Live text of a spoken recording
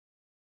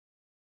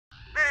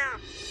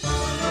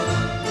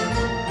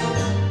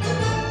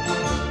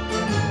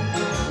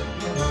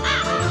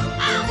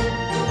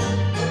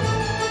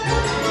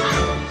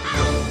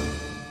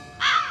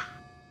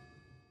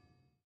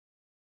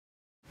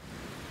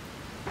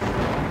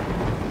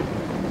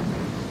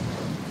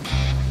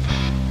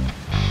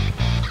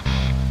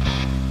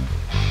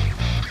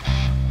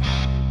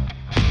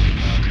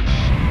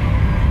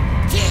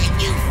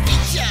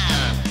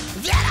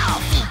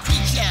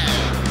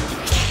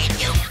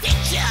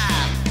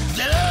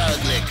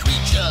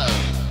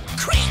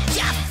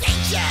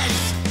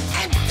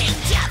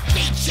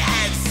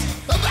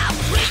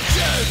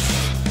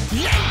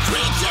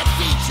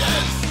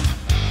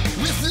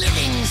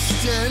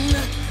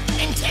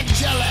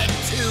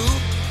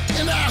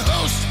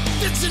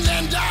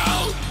Switzerland,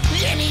 oh,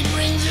 and he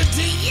brings it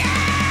to you.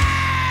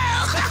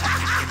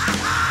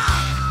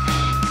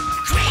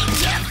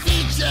 Creature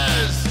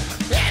features,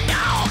 and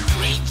all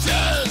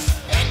creatures,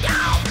 and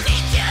all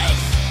creatures.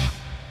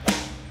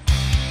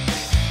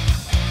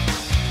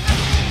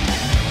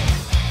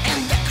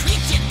 And the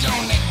creature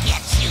gonna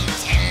get you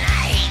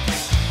tonight.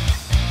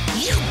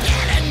 You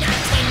better not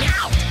turn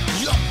out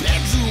your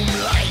bedroom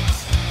light.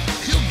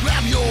 He'll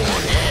grab your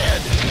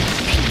head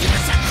and give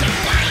us such a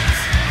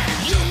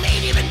bite. You may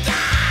even die,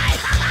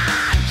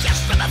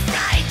 just from a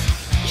fright.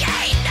 You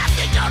ain't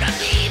nothing gonna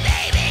be,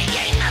 baby. You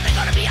ain't nothing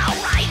gonna be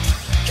alright.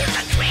 'Cause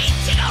the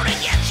creature gonna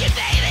get you,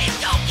 baby.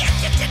 Gonna get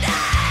you tonight.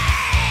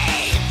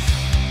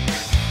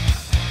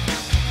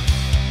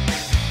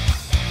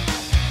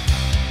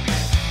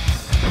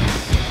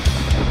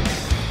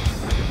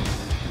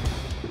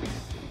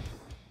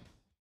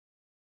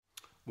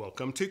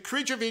 Welcome to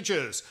Creature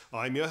Features.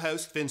 I'm your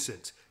host,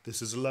 Vincent.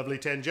 This is a lovely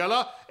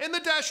Tangella, and the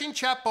dashing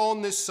chap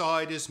on this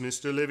side is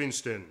Mr.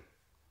 Livingston.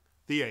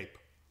 The Ape,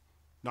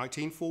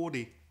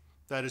 1940.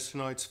 That is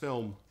tonight's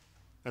film.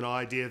 And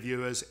I, dear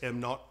viewers, am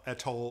not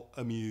at all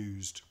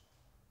amused.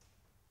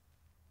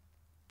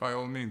 By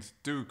all means,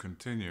 do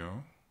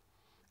continue.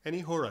 Any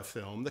horror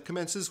film that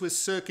commences with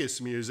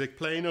circus music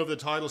playing over the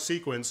title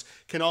sequence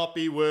cannot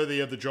be worthy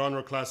of the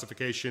genre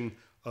classification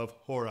of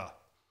horror.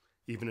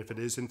 Even if it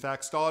is in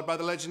fact starred by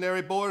the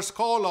legendary Boris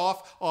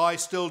Karloff, I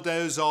still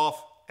doze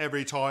off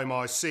every time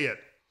I see it.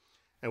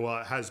 And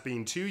while it has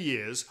been 2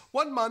 years,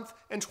 1 month,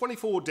 and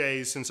 24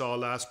 days since our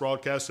last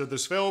broadcast of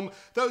this film,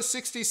 those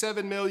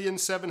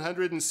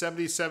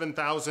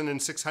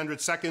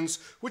 67,777,600 seconds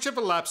which have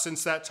elapsed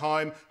since that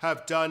time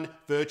have done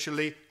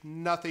virtually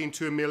nothing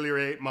to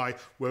ameliorate my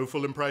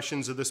woeful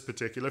impressions of this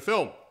particular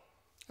film.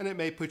 And it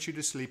may put you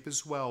to sleep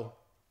as well.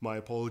 My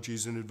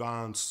apologies in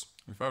advance.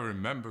 If I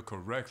remember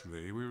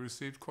correctly, we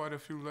received quite a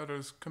few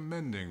letters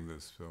commending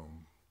this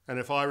film. And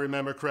if I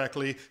remember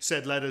correctly,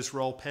 said letters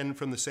were all penned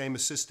from the same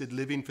assisted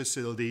living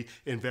facility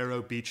in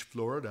Vero Beach,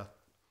 Florida.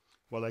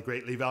 While I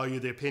greatly value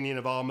the opinion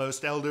of our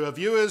most elder of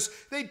viewers,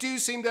 they do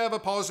seem to have a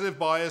positive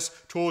bias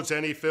towards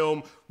any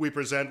film we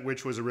present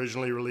which was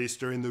originally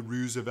released during the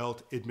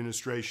Roosevelt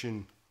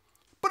administration.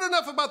 But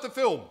enough about the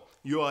film.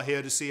 You are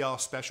here to see our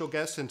special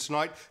guest, and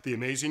tonight, the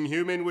amazing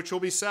human which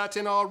will be sat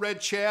in our red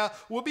chair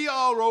will be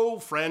our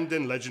old friend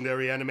and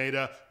legendary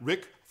animator,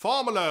 Rick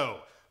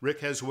Farmiloe.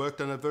 Rick has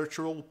worked on a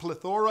virtual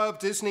plethora of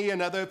Disney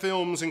and other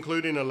films,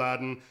 including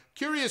Aladdin,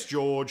 Curious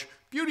George,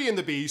 Beauty and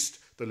the Beast,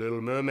 The Little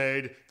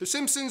Mermaid, The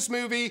Simpsons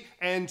movie,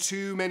 and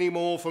too many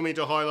more for me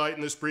to highlight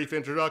in this brief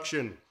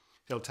introduction.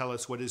 He'll tell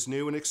us what is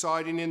new and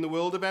exciting in the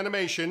world of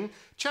animation,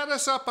 chat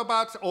us up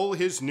about all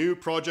his new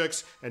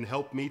projects, and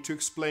help me to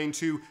explain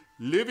to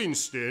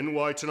Livingston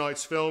why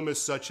tonight's film is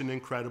such an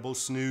incredible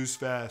snooze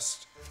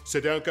fest. So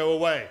don't go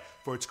away,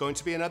 for it's going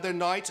to be another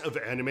night of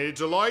animated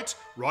delight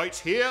right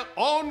here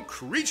on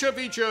Creature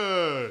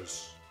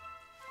Features.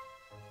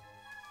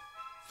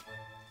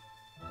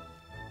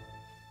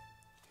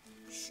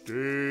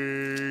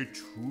 Stay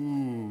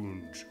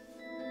tuned.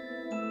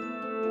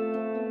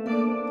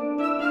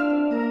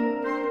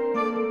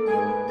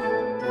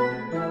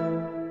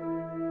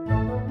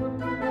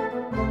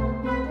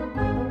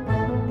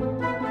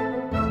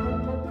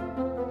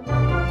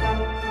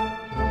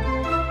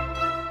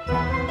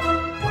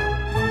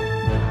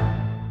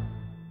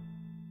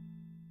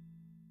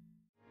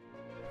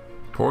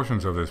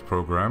 Portions of this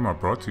program are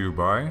brought to you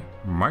by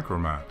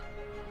Micromat,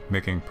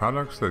 making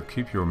products that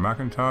keep your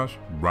Macintosh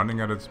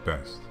running at its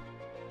best.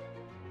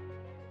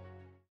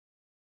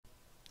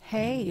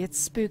 Hey, it's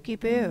Spooky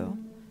Boo.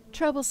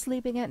 Trouble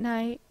sleeping at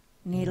night?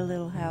 Need a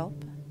little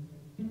help?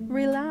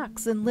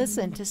 Relax and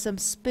listen to some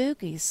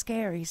spooky,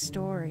 scary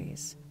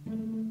stories.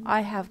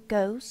 I have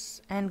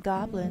ghosts and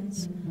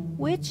goblins,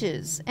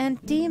 witches and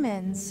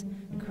demons,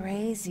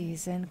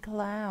 crazies and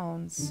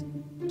clowns.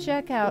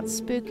 Check out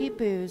Spooky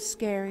Boo's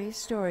Scary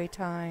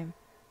Storytime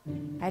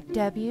at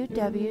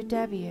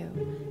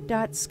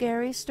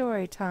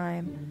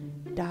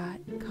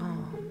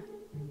www.scarystorytime.com.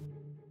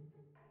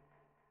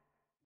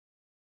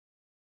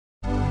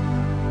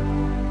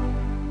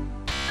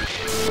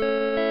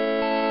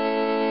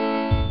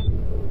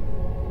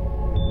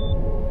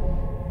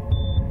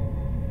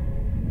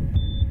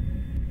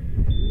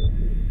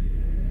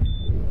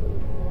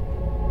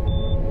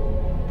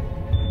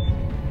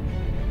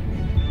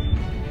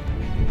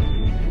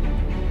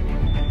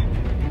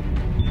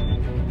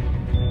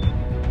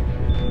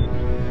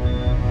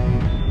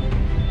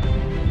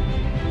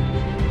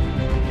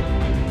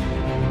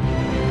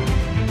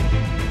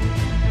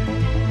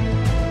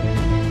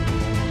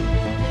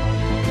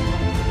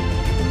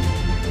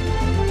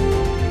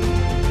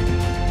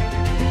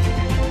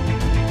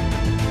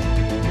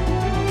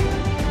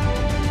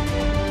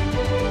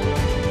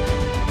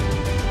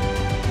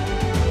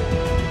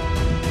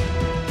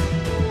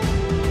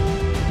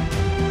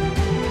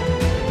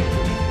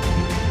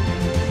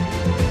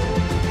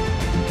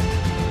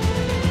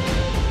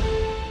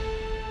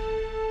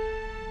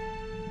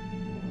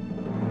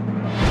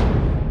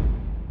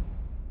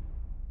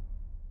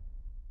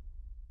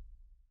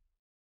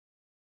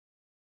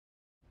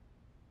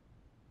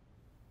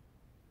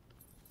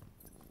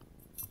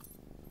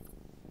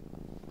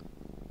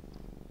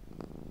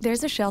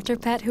 There's a shelter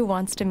pet who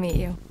wants to meet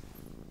you.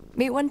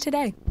 Meet one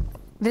today.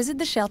 Visit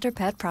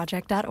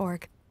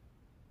theshelterpetproject.org.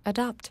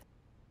 Adopt.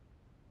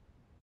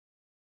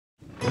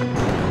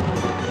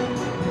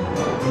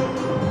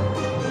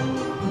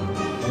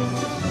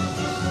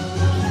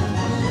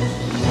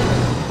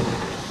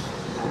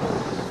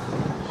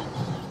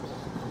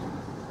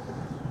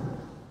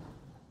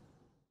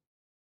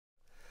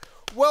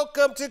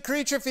 Welcome to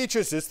Creature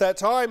Features. It's that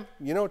time.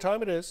 You know what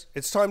time it is.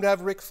 It's time to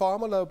have Rick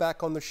Farmiloe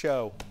back on the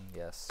show.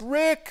 Yes.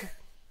 Rick,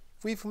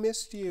 we've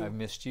missed you. I've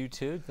missed you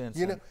too, Vincent.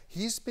 You know,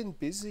 he's been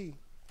busy.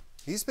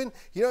 He's been,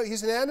 you know,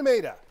 he's an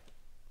animator.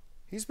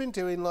 He's been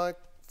doing like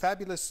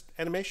fabulous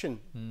animation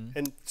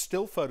and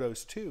still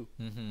photos too.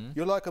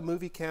 You're like a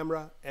movie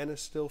camera and a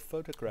still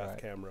photograph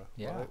camera,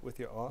 right? With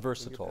your art.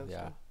 Versatile,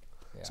 your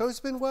yeah. So it's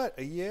been what,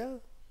 a year?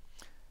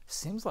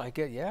 Seems like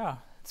it, yeah.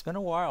 It's been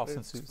a while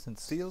since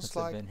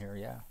like I've been here,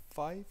 yeah.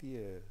 5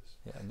 years.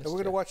 Yeah, and we're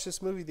going to watch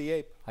this movie, The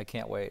Ape. I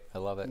can't wait. I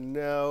love it.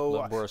 No.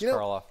 Love Boris you know,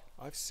 Karloff.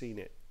 I've seen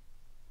it.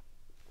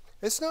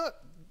 It's not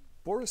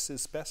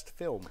Boris's best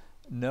film.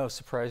 No,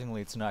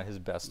 surprisingly, it's not his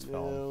best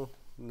film.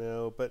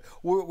 No, but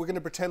we're going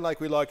to pretend like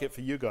we like it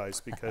for you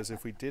guys, because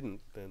if we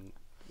didn't, then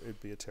it'd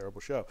be a terrible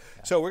show.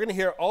 Yeah. So we're going to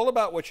hear all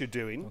about what you're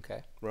doing.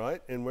 Okay.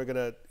 Right? And we're going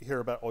to hear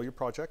about all your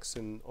projects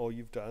and all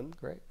you've done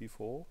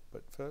before.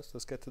 But first,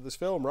 let's get to this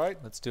film, right?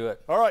 Let's do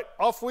it. All right,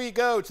 off we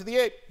go to The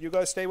Ape. You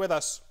guys stay with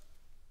us.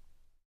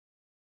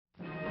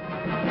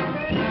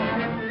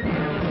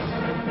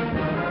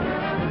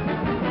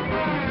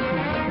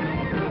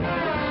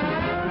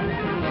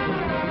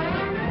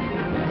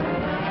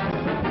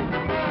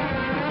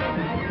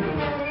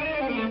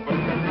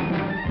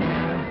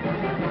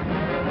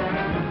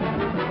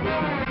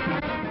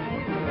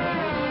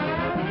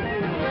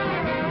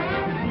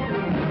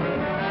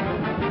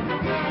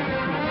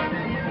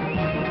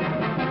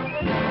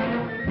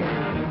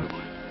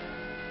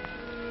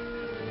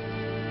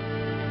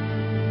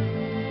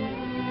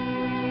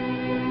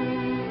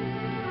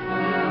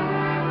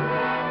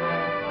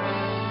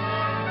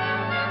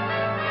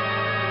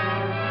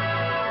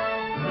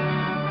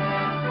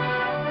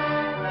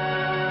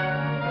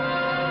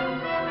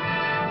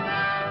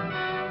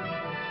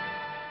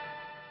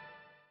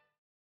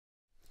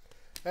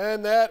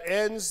 And that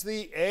ends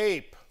The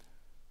Ape.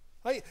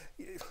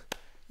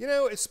 You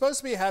know, it's supposed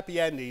to be a happy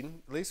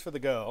ending, at least for the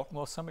girl.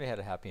 Well, somebody had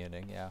a happy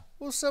ending, yeah.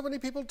 Well, so many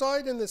people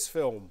died in this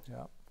film.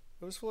 Yeah.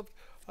 It was full of,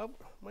 oh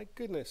my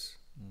goodness.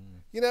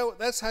 You know,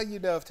 that's how you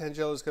know if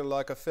Tangela's going to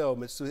like a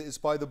film. It's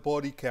by the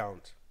body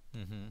count.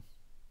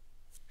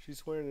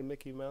 She's wearing a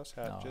Mickey Mouse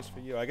hat just for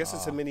you. I guess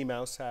it's a Minnie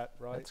Mouse hat,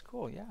 right? That's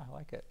cool, yeah, I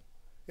like it.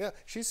 Yeah,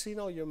 she's seen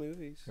all your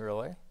movies.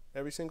 Really?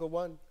 Every single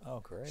one.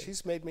 Oh, great.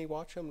 She's made me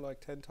watch them like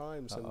 10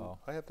 times. And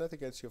I have nothing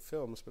against your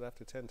films, but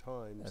after 10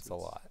 times, that's a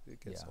lot. It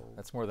gets old.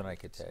 That's more than I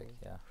could take,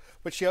 yeah.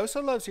 But she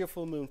also loves your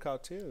full moon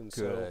cartoons.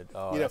 Good. So,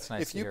 oh, you know, that's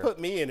nice if you put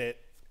me in it,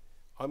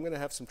 I'm going to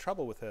have some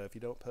trouble with her if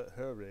you don't put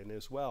her in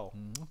as well.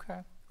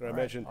 Okay. I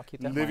imagine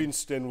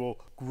Livingston will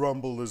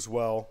grumble as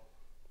well.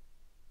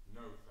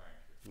 No,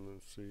 thank you.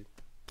 Let's see.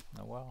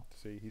 Oh, well.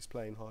 See, he's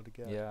playing hard to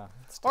get. Yeah.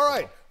 All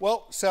right.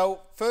 Well,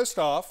 so first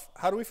off,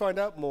 how do we find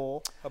out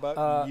more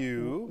about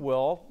you?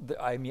 Well,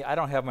 I mean, I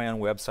don't have my own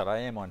website. I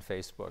am on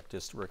Facebook,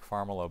 just Rick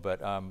Farmiloe.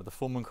 But the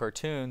Full Moon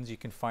Cartoons, you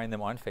can find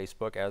them on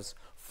Facebook as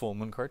Full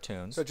Moon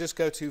Cartoons. So just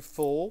go to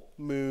Full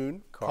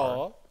Moon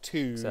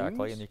Cartoons.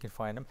 Exactly, and you can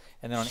find them.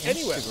 And then on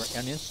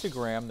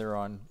Instagram, they're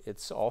on.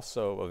 It's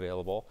also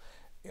available.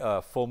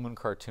 Full Moon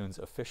Cartoons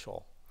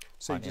Official.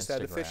 So you just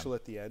add official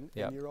at the end,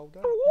 and you're all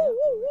done.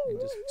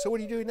 So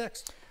what are you doing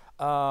next?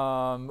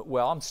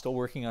 Well, I'm still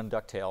working on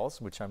DuckTales,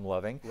 which I'm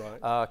loving.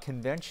 Right.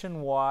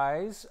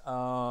 Convention-wise,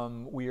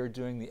 we are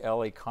doing the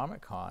LA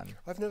Comic-Con.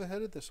 I've never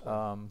heard of this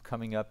one.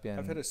 Coming up in,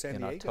 I've heard of San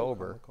Diego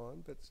October.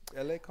 Comic-Con, but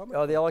LA Comic-Con?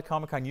 Oh, the LA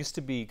Comic-Con used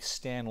to be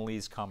Stan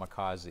Lee's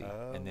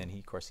Kamikaze, and then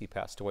of course he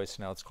passed away,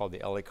 so now it's called the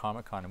LA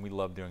Comic-Con, and we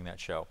love doing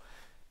that show.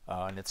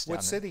 And it's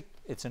what city?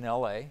 It's in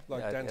LA.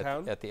 Like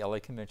downtown? At the LA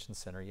Convention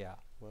Center, yeah.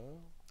 Wow.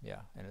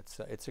 Yeah, and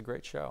it's a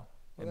great show.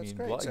 Well, that's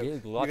great. So you're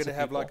going to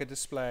have like a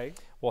display.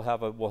 We'll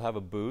have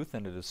a booth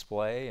and a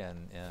display,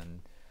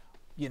 and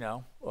you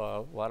know,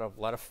 a lot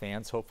of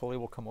fans hopefully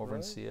will come over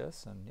and see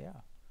us, and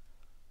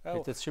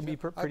it should be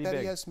pretty big. I bet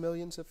he has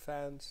millions of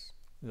fans.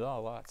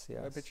 Oh, lots,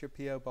 yes. I bet your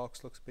PO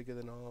box looks bigger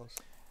than ours.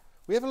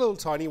 We have a little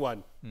tiny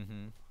one.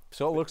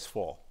 So it looks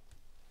full.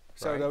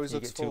 So it always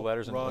looks full. You get 2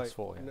 letters and it looks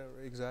full. No,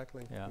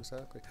 exactly. Yeah.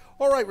 Exactly.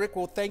 All right, Rick.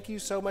 Well, thank you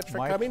so much for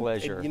coming. My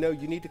pleasure. And, you know,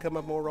 you need to come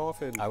up more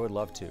often. I would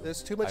love to.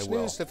 There's too much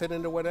news to fit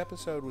into one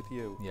episode with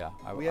you. Yeah.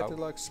 We have to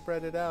like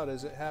spread it out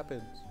as it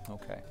happens.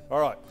 Okay.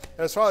 All right.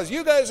 As far as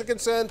you guys are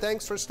concerned,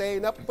 thanks for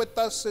staying up with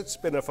us. It's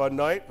been a fun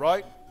night,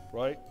 right?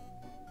 Right.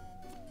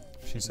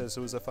 She says it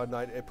was a fun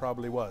night. It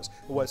probably was.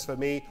 It was for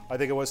me. I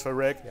think it was for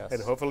Rick. Yes.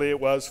 And hopefully it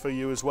was for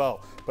you as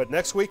well. But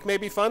next week may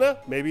be funner,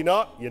 maybe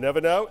not. You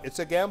never know. It's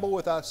a gamble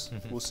with us.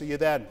 We'll see you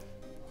then.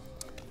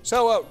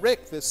 So,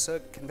 Rick, this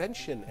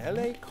convention,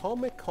 LA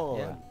Comic-Con.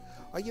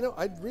 Yeah. You know,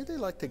 I'd really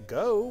like to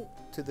go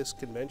to this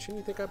convention.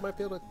 You think I might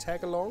be able to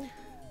tag along?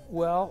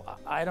 Well,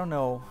 I don't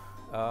know.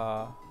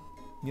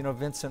 You know,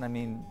 Vincent, I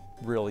mean,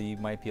 really, you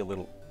might be a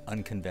little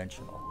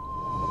unconventional.